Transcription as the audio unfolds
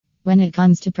When it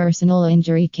comes to personal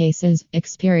injury cases,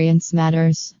 experience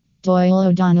matters. Doyle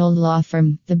O'Donnell Law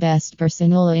Firm, the best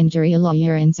personal injury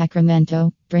lawyer in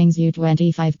Sacramento, brings you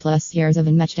 25 plus years of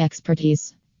unmatched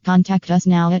expertise. Contact us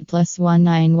now at +1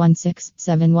 916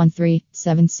 713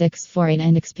 7648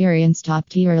 and experience top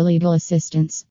tier legal assistance.